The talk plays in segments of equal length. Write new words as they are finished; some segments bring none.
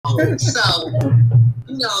So,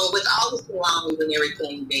 with all the salons and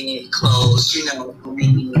everything being closed, I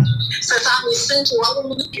mean, since I'm essential, I want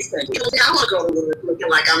to look essential. I want to go looking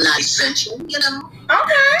like I'm not essential,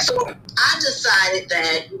 Okay. So I decided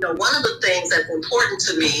that, one of the things that's important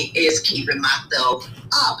to me is keeping myself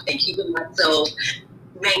up and keeping myself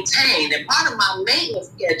maintained. And part of my maintenance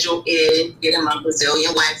schedule is getting my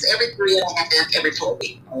Brazilian wax every 3.5, every 4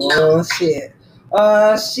 weeks. Oh, shit.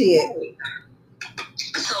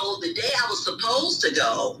 So the day I was supposed to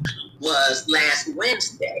go was last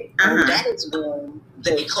Wednesday. Uh-huh. That is when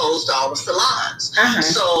they closed all the salons. Uh-huh.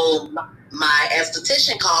 So my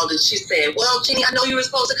esthetician called and she said, well, Jeannie, I know you were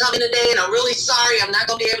supposed to come in today and I'm really sorry I'm not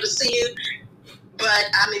going to be able to see you.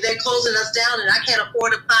 But, I mean, they're closing us down and I can't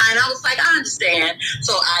afford to fine. I was like, I understand.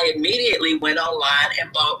 So I immediately went online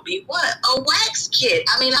and bought me what? A wax kit.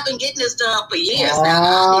 I mean, I've been getting this done for years now.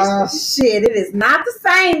 Oh, shit. It is not the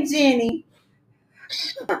same, Jenny.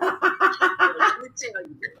 Let me tell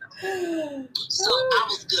you. So I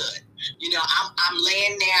was good. I'm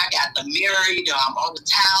laying there. I got the mirror. I'm on the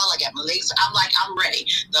towel. I got my legs. I'm like, I'm ready.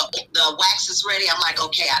 The wax is ready. I'm like,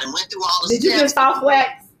 okay. I done went through all the steps. Did you get soft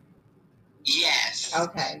wax? Yes.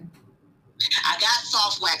 Okay. I got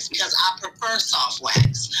soft wax because I prefer soft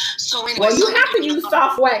wax. So anyway, well, you have to use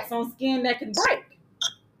soft wax on skin that can break.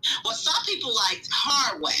 Well, some people like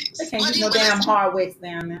hard wax. They can't use no damn hard wax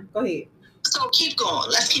down there. Go ahead. So keep going.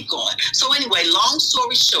 Let's keep going. So anyway, long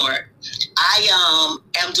story short, I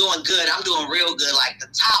am doing good. I'm doing real good. Like the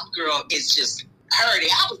top girl is just hurting.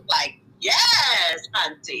 I was like, yes,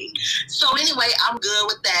 auntie. So anyway, I'm good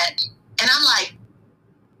with that. And I'm like,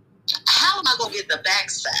 how am I gonna get the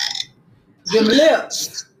backside? Them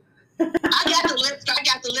lips. I got the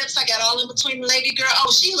lips. I got all in between the lady girl.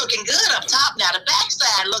 Oh, she looking good up top now. The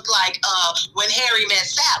backside look like when Harry met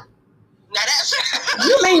Sally. Now that's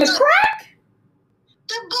You mean the crack?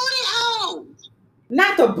 The booty hole.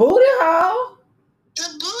 Not the booty hole. The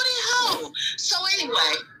booty hole. So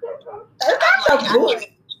anyway, it's not the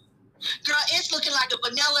booty. Girl, it's looking like a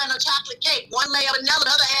vanilla and a chocolate cake. One layer of vanilla, the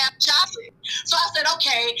other half chocolate. So I said,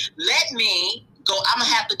 okay, let me go. I'm going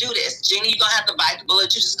to have to do this. Jeannie, you're going to have to bite the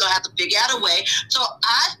bullet. You're just going to have to figure out a way. So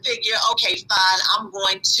I figure, okay, fine. I'm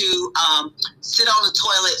going to sit on the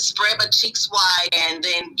toilet, spread my cheeks wide, and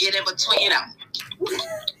then get in between,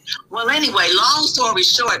 Well, anyway, long story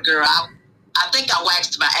short, girl, I think I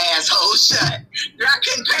waxed my asshole shut. Girl, I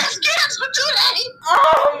couldn't pass gas for 2 days.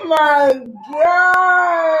 Oh my God.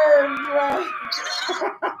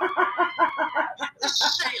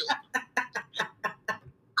 Shayla,